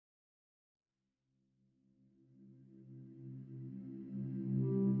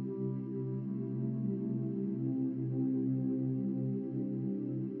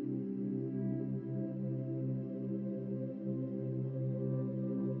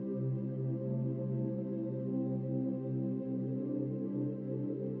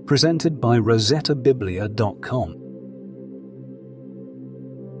presented by rosettabiblia.com.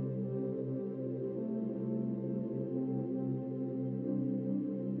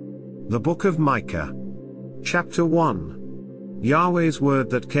 The Book of Micah. Chapter 1. Yahweh's word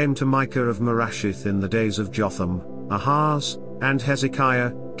that came to Micah of Marasheth in the days of Jotham, Ahaz, and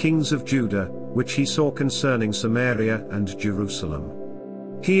Hezekiah, kings of Judah, which he saw concerning Samaria and Jerusalem.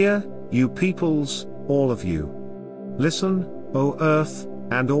 Hear, you peoples, all of you. Listen, O earth,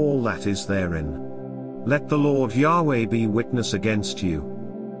 and all that is therein. Let the Lord Yahweh be witness against you,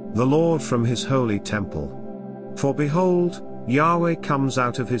 the Lord from his holy temple. For behold, Yahweh comes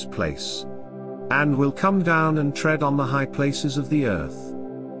out of his place, and will come down and tread on the high places of the earth.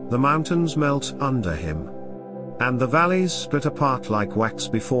 The mountains melt under him, and the valleys split apart like wax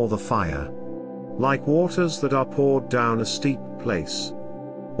before the fire, like waters that are poured down a steep place.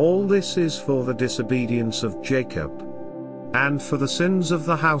 All this is for the disobedience of Jacob, and for the sins of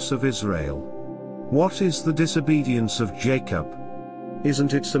the house of Israel. What is the disobedience of Jacob?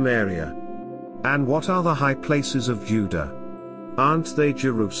 Isn't it Samaria? And what are the high places of Judah? Aren't they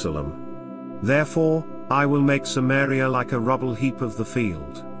Jerusalem? Therefore, I will make Samaria like a rubble heap of the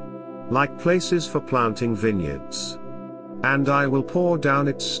field, like places for planting vineyards. And I will pour down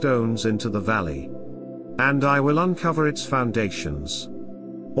its stones into the valley, and I will uncover its foundations.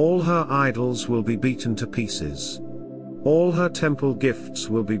 All her idols will be beaten to pieces. All her temple gifts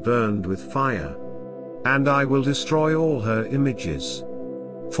will be burned with fire. And I will destroy all her images.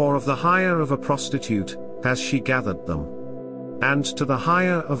 For of the hire of a prostitute has she gathered them, and to the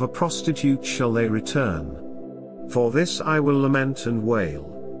hire of a prostitute shall they return. For this I will lament and wail.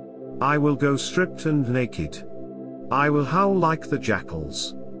 I will go stripped and naked. I will howl like the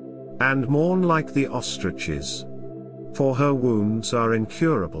jackals, and mourn like the ostriches. For her wounds are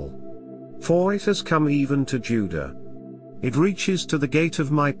incurable. For it has come even to Judah. It reaches to the gate of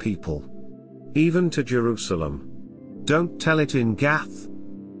my people, even to Jerusalem. Don't tell it in Gath.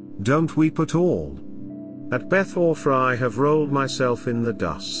 Don't weep at all. At Beth Orpha I have rolled myself in the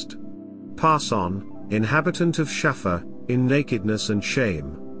dust. Pass on, inhabitant of Shaphah, in nakedness and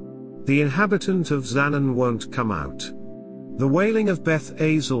shame. The inhabitant of Zanan won't come out. The wailing of Beth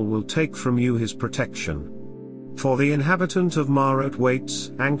Azel will take from you his protection. For the inhabitant of Marot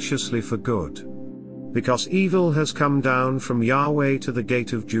waits anxiously for good, because evil has come down from Yahweh to the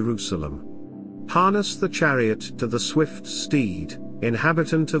gate of Jerusalem. Harness the chariot to the swift steed,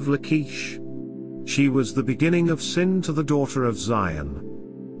 inhabitant of Lachish. She was the beginning of sin to the daughter of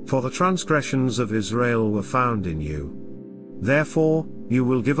Zion. For the transgressions of Israel were found in you. Therefore, you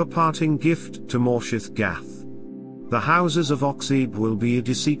will give a parting gift to Morsheth Gath. The houses of Oxib will be a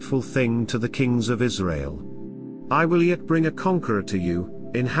deceitful thing to the kings of Israel. I will yet bring a conqueror to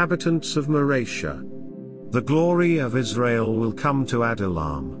you, inhabitants of Mareshah. The glory of Israel will come to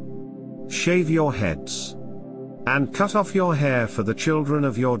Adullam. Shave your heads, and cut off your hair for the children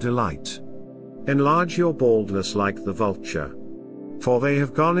of your delight. Enlarge your baldness like the vulture, for they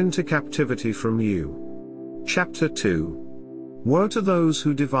have gone into captivity from you. Chapter 2. Woe to those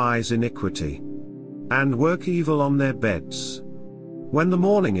who devise iniquity, and work evil on their beds. When the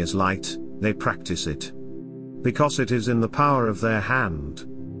morning is light, they practice it, because it is in the power of their hand.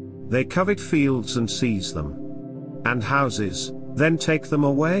 They covet fields and seize them, and houses, then take them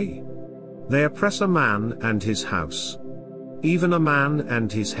away. They oppress a man and his house, even a man and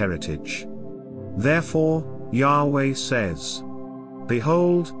his heritage. Therefore, Yahweh says,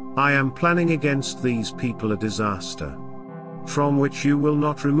 Behold, I am planning against these people a disaster, from which you will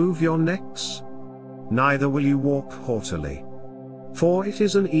not remove your necks, neither will you walk haughtily. For it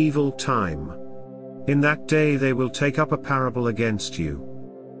is an evil time. In that day they will take up a parable against you,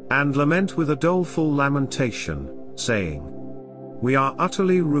 and lament with a doleful lamentation, saying, We are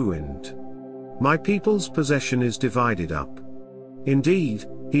utterly ruined. My people's possession is divided up. Indeed,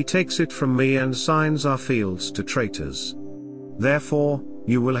 he takes it from me and assigns our fields to traitors. Therefore,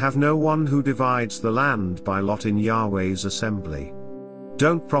 you will have no one who divides the land by lot in Yahweh's assembly.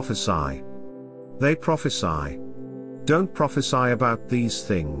 Don't prophesy. They prophesy. Don't prophesy about these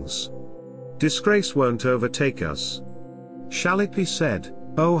things. Disgrace won't overtake us. Shall it be said,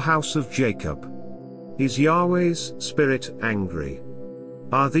 O house of Jacob? Is Yahweh's spirit angry?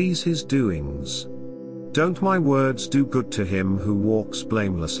 Are these his doings? Don't my words do good to him who walks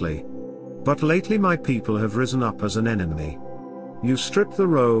blamelessly? But lately my people have risen up as an enemy. You strip the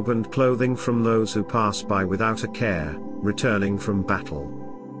robe and clothing from those who pass by without a care, returning from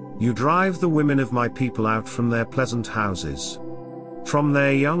battle. You drive the women of my people out from their pleasant houses. From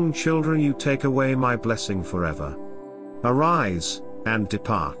their young children you take away my blessing forever. Arise, and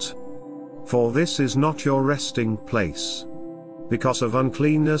depart. For this is not your resting place. because of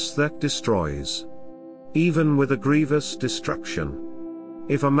uncleanness that destroys, even with a grievous destruction.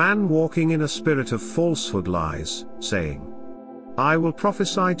 If a man walking in a spirit of falsehood lies, saying, I will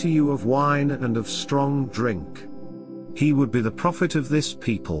prophesy to you of wine and of strong drink, he would be the prophet of this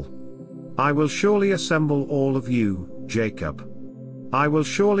people. I will surely assemble all of you, Jacob. I will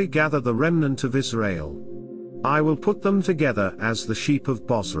surely gather the remnant of Israel. I will put them together as the sheep of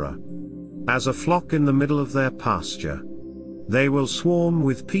Bozrah, as a flock in the middle of their pasture. They will swarm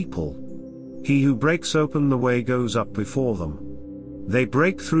with people. He who breaks open the way goes up before them. They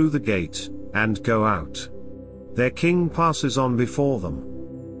break through the gate, and go out. Their king passes on before them,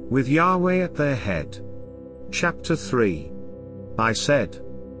 with Yahweh at their head. Chapter 3. I said,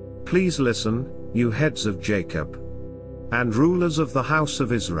 Please listen, you heads of Jacob, and rulers of the house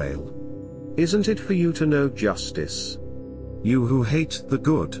of Israel. Isn't it for you to know justice? You who hate the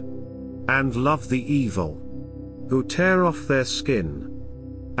good, and love the evil, who tear off their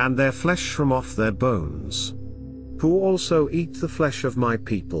skin, and their flesh from off their bones, who also eat the flesh of my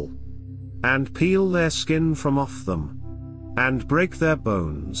people, and peel their skin from off them, and break their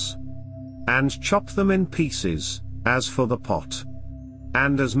bones, and chop them in pieces, as for the pot,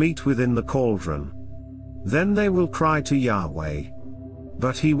 and as meat within the cauldron. Then they will cry to Yahweh,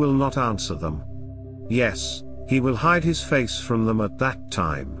 but he will not answer them. Yes, he will hide his face from them at that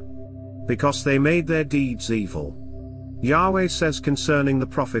time, because they made their deeds evil. Yahweh says concerning the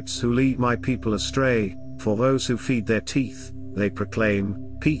prophets who lead my people astray, for those who feed their teeth, they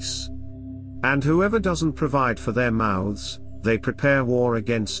proclaim peace. And whoever doesn't provide for their mouths, they prepare war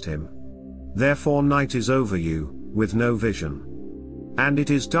against him. Therefore night is over you, with no vision. And it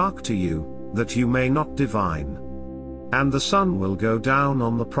is dark to you, that you may not divine. And the sun will go down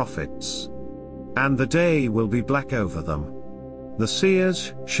on the prophets, and the day will be black over them. The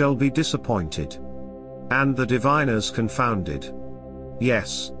seers shall be disappointed, and the diviners confounded.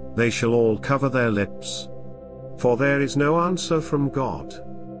 Yes, they shall all cover their lips, for there is no answer from God.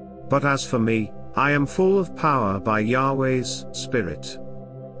 But as for me, I am full of power by Yahweh's Spirit,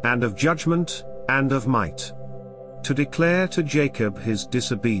 and of judgment, and of might, to declare to Jacob his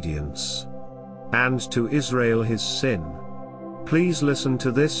disobedience, and to Israel his sin. Please listen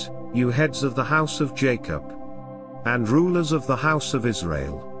to this, you heads of the house of Jacob, and rulers of the house of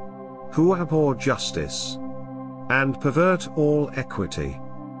Israel, who abhor justice, and pervert all equity,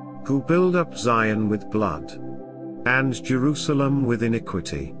 who build up Zion with blood, and Jerusalem with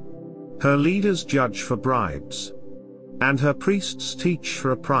iniquity. Her leaders judge for bribes, and her priests teach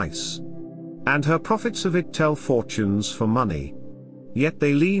for a price, and her prophets of it tell fortunes for money. Yet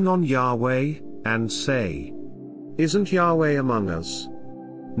they lean on Yahweh, and say, Isn't Yahweh among us?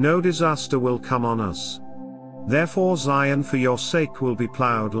 No disaster will come on us. Therefore Zion for your sake will be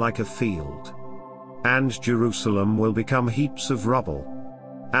plowed like a field, and Jerusalem will become heaps of rubble,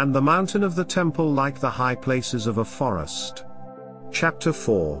 and the mountain of the temple like the high places of a forest. Chapter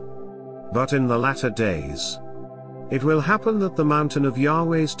 4. But in the latter days, it will happen that the mountain of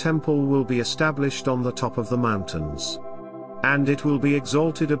Yahweh's temple will be established on the top of the mountains, and it will be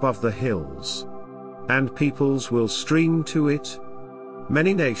exalted above the hills, and peoples will stream to it.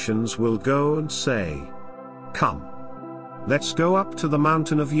 Many nations will go and say, Come, let's go up to the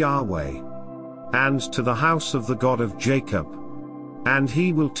mountain of Yahweh, and to the house of the God of Jacob, and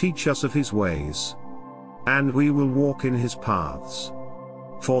he will teach us of his ways, and we will walk in his paths.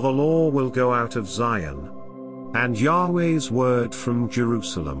 For the law will go out of Zion, and Yahweh's word from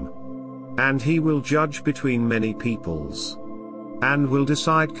Jerusalem. And he will judge between many peoples, and will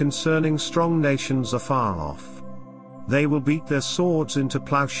decide concerning strong nations afar off. They will beat their swords into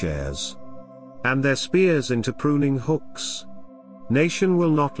plowshares, and their spears into pruning hooks. Nation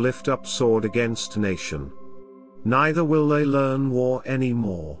will not lift up sword against nation, neither will they learn war any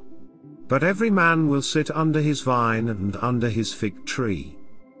more. But every man will sit under his vine and under his fig tree.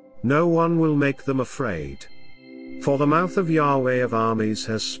 No one will make them afraid. For the mouth of Yahweh of armies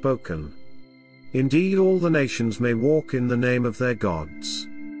has spoken. Indeed all the nations may walk in the name of their gods,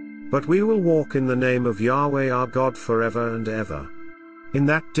 but we will walk in the name of Yahweh our God forever and ever. In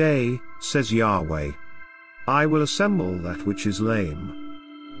that day, says Yahweh, I will assemble that which is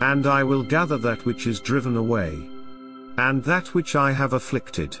lame, and I will gather that which is driven away, and that which I have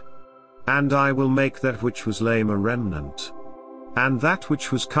afflicted, and I will make that which was lame a remnant, and that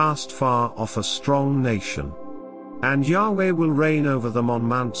which was cast far off a strong nation. And Yahweh will reign over them on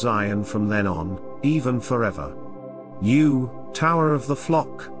Mount Zion from then on, even forever. You, tower of the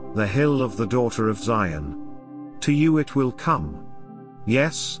flock, the hill of the daughter of Zion, to you it will come.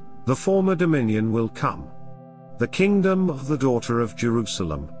 Yes, the former dominion will come, the kingdom of the daughter of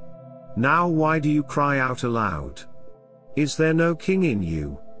Jerusalem. Now why do you cry out aloud? Is there no king in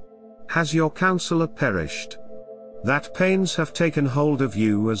you? Has your counselor perished? That pains have taken hold of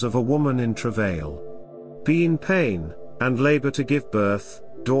you as of a woman in travail. Be in pain, and labor to give birth,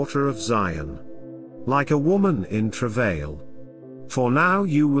 daughter of Zion. Like a woman in travail. For now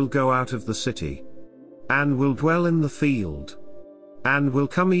you will go out of the city, and will dwell in the field, and will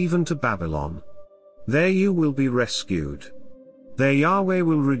come even to Babylon. There you will be rescued. There Yahweh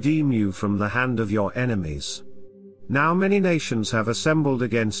will redeem you from the hand of your enemies. Now many nations have assembled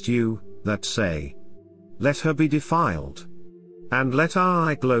against you, that say, let her be defiled, and let our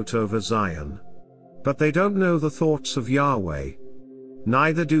eye gloat over Zion. But they don't know the thoughts of Yahweh,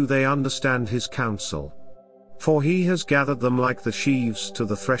 neither do they understand his counsel. For he has gathered them like the sheaves to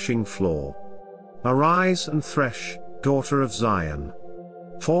the threshing floor. Arise and thresh, daughter of Zion.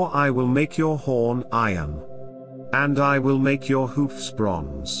 For I will make your horn iron, and I will make your hoofs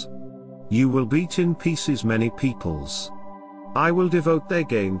bronze. You will beat in pieces many peoples. I will devote their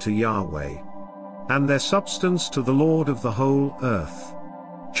gain to Yahweh, and their substance to the Lord of the whole earth.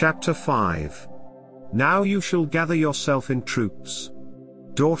 Chapter 5. Now you shall gather yourself in troops,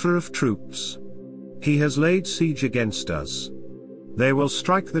 daughter of troops. He has laid siege against us. They will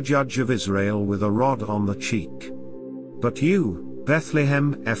strike the judge of Israel with a rod on the cheek. But you,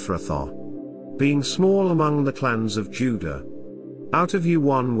 Bethlehem Ephrathah, being small among the clans of Judah, out of you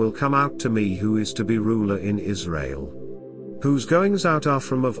one will come out to me who is to be ruler in Israel, whose goings out are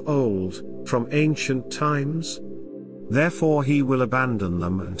from of old, from ancient times. Therefore he will abandon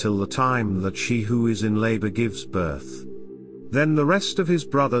them until the time that she who is in labor gives birth. Then the rest of his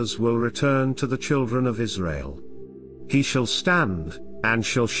brothers will return to the children of Israel. He shall stand, and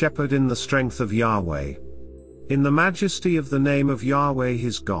shall shepherd in the strength of Yahweh, in the majesty of the name of Yahweh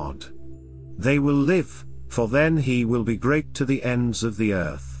his God. They will live, for then he will be great to the ends of the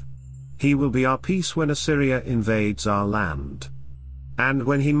earth. He will be our peace when Assyria invades our land, and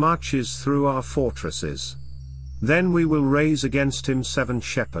when he marches through our fortresses. Then we will raise against him 7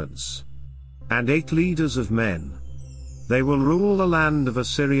 shepherds, and 8 leaders of men. They will rule the land of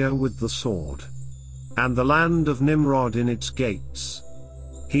Assyria with the sword, and the land of Nimrod in its gates.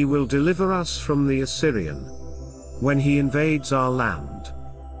 He will deliver us from the Assyrian, when he invades our land,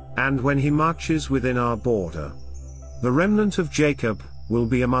 and when he marches within our border. The remnant of Jacob will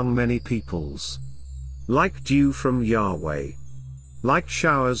be among many peoples, like dew from Yahweh, like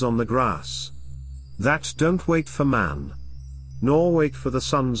showers on the grass, that don't wait for man, nor wait for the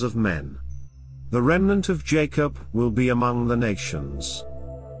sons of men. The remnant of Jacob will be among the nations,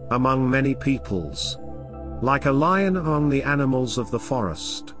 among many peoples, like a lion among the animals of the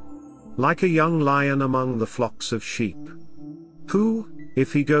forest, like a young lion among the flocks of sheep, who,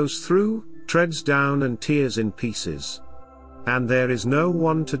 if he goes through, treads down and tears in pieces, and there is no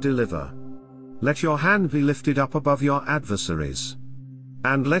one to deliver. Let your hand be lifted up above your adversaries,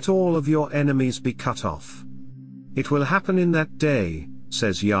 and let all of your enemies be cut off. It will happen in that day,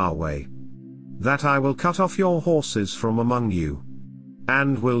 says Yahweh, that I will cut off your horses from among you,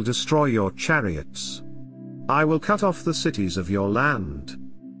 and will destroy your chariots. I will cut off the cities of your land,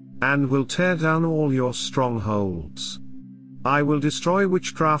 and will tear down all your strongholds. I will destroy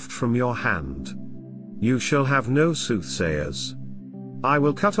witchcraft from your hand. You shall have no soothsayers. I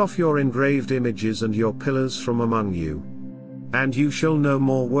will cut off your engraved images and your pillars from among you, and you shall no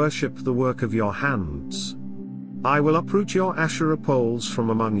more worship the work of your hands. I will uproot your Asherah poles from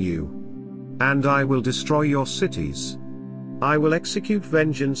among you, and I will destroy your cities. I will execute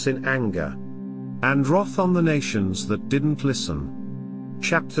vengeance in anger, and wrath on the nations that didn't listen.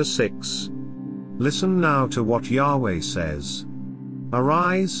 Chapter 6. Listen now to what Yahweh says.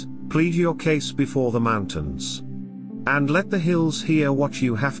 Arise, plead your case before the mountains, and let the hills hear what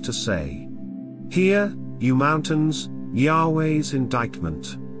you have to say. Hear, you mountains, Yahweh's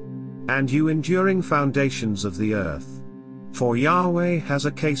indictment, and you enduring foundations of the earth. For Yahweh has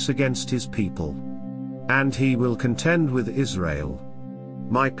a case against his people, and he will contend with Israel.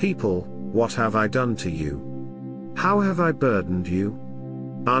 My people, what have I done to you? How have I burdened you?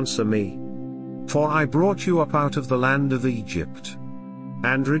 Answer me. For I brought you up out of the land of Egypt,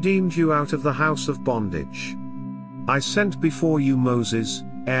 and redeemed you out of the house of bondage. I sent before you Moses,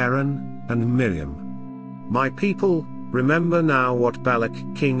 Aaron, and Miriam. My people, remember now what Balak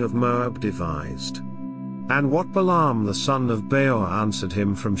king of Moab devised, and what Balaam the son of Beor answered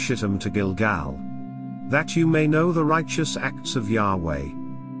him from Shittim to Gilgal, that you may know the righteous acts of Yahweh.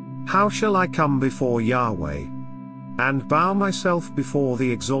 How shall I come before Yahweh, and bow myself before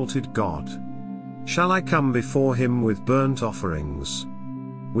the exalted God? Shall I come before him with burnt offerings,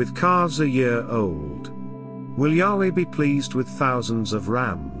 with calves a year old? Will Yahweh be pleased with thousands of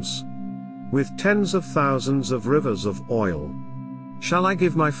rams? with tens of thousands of rivers of oil. Shall I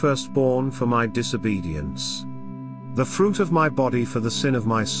give my firstborn for my disobedience, the fruit of my body for the sin of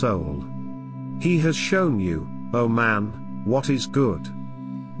my soul? He has shown you, O man, what is good.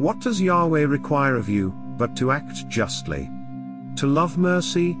 What does Yahweh require of you, but to act justly, to love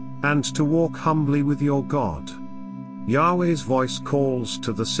mercy, and to walk humbly with your God? Yahweh's voice calls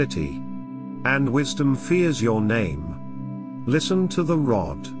to the city, and wisdom fears your name. Listen to the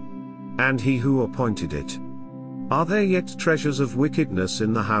rod, and he who appointed it. Are there yet treasures of wickedness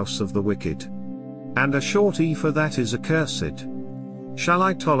in the house of the wicked? And a short ephah that is accursed? Shall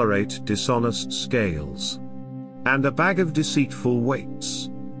I tolerate dishonest scales, and a bag of deceitful weights?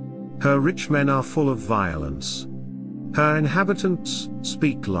 Her rich men are full of violence. Her inhabitants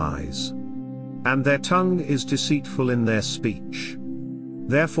speak lies, and their tongue is deceitful in their speech.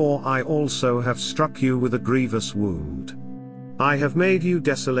 Therefore I also have struck you with a grievous wound. I have made you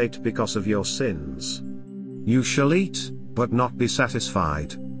desolate because of your sins. You shall eat, but not be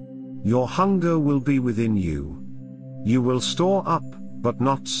satisfied. Your hunger will be within you. You will store up, but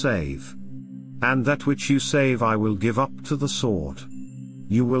not save. And that which you save I will give up to the sword.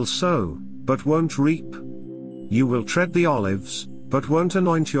 You will sow, but won't reap. You will tread the olives, but won't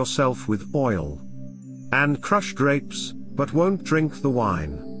anoint yourself with oil. And crush grapes, but won't drink the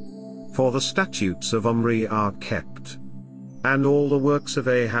wine. For the statutes of Omri are kept, and all the works of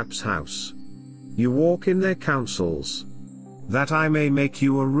Ahab's house. You walk in their counsels, that I may make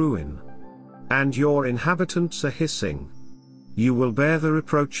you a ruin, and your inhabitants a hissing. You will bear the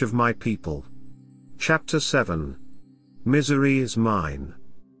reproach of my people. Chapter 7. Misery is mine.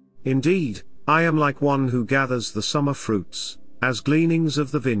 Indeed, I am like one who gathers the summer fruits, as gleanings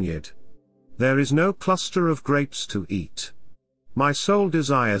of the vineyard. There is no cluster of grapes to eat. My soul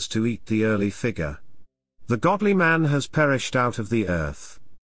desires to eat the early fig. The godly man has perished out of the earth,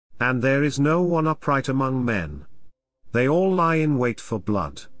 and there is no one upright among men. They all lie in wait for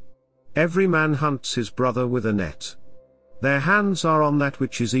blood. Every man hunts his brother with a net. Their hands are on that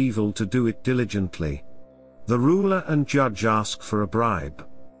which is evil to do it diligently. The ruler and judge ask for a bribe.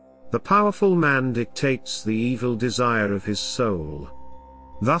 The powerful man dictates the evil desire of his soul.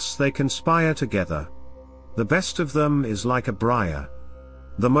 Thus they conspire together. The best of them is like a briar.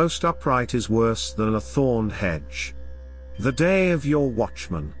 The most upright is worse than a thorn hedge. The day of your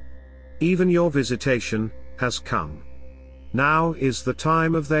watchman, even your visitation, has come. Now is the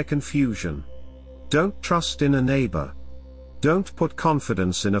time of their confusion. Don't trust in a neighbor. Don't put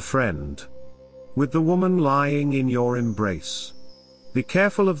confidence in a friend. With the woman lying in your embrace, be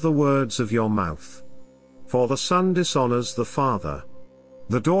careful of the words of your mouth. For the son dishonors the father.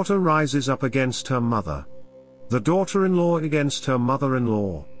 The daughter rises up against her mother. The daughter-in-law against her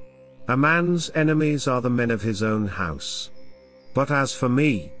mother-in-law. A man's enemies are the men of his own house. But as for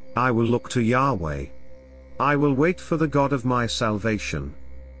me, I will look to Yahweh. I will wait for the God of my salvation.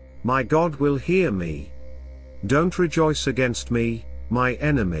 My God will hear me. Don't rejoice against me, my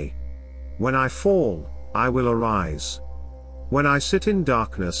enemy. When I fall, I will arise. When I sit in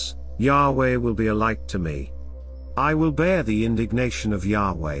darkness, Yahweh will be a light to me. I will bear the indignation of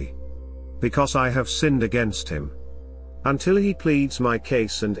Yahweh, because I have sinned against him. Until he pleads my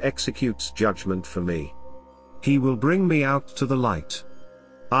case and executes judgment for me, he will bring me out to the light.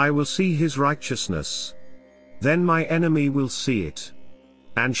 I will see his righteousness. Then my enemy will see it,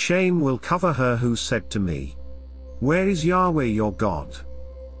 and shame will cover her who said to me, where is Yahweh your God?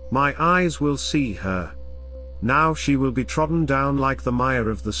 My eyes will see her. Now she will be trodden down like the mire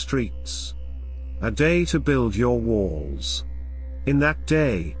of the streets. A day to build your walls. In that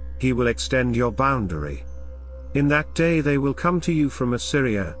day, he will extend your boundary. In that day they will come to you from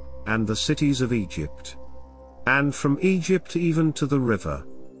Assyria, and the cities of Egypt. And from Egypt even to the river.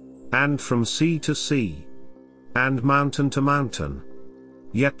 And from sea to sea. And mountain to mountain.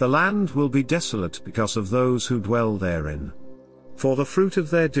 Yet the land will be desolate because of those who dwell therein. For the fruit of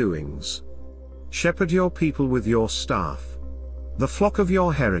their doings. Shepherd your people with your staff. The flock of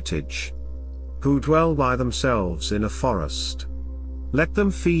your heritage, who dwell by themselves in a forest. Let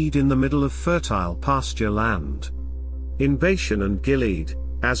them feed in the middle of fertile pasture land. In Bashan and Gilead,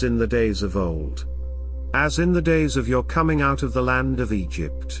 as in the days of old. As in the days of your coming out of the land of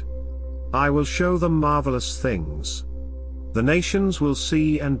Egypt. I will show them marvelous things. The nations will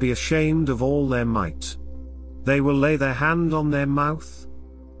see and be ashamed of all their might. They will lay their hand on their mouth.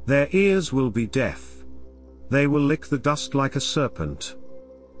 Their ears will be deaf. They will lick the dust like a serpent.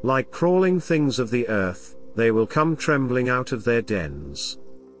 Like crawling things of the earth, they will come trembling out of their dens.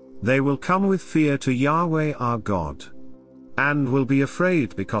 They will come with fear to Yahweh our God, and will be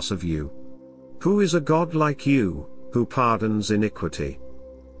afraid because of you. Who is a God like you, who pardons iniquity,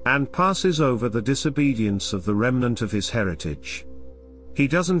 and passes over the disobedience of the remnant of his heritage. He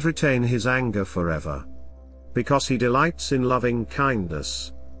doesn't retain his anger forever, because he delights in loving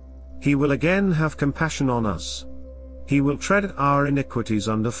kindness. He will again have compassion on us. He will tread our iniquities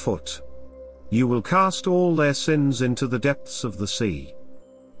underfoot. You will cast all their sins into the depths of the sea.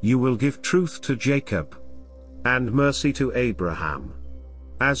 You will give truth to Jacob, and mercy to Abraham,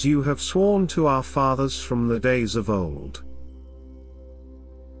 as you have sworn to our fathers from the days of old.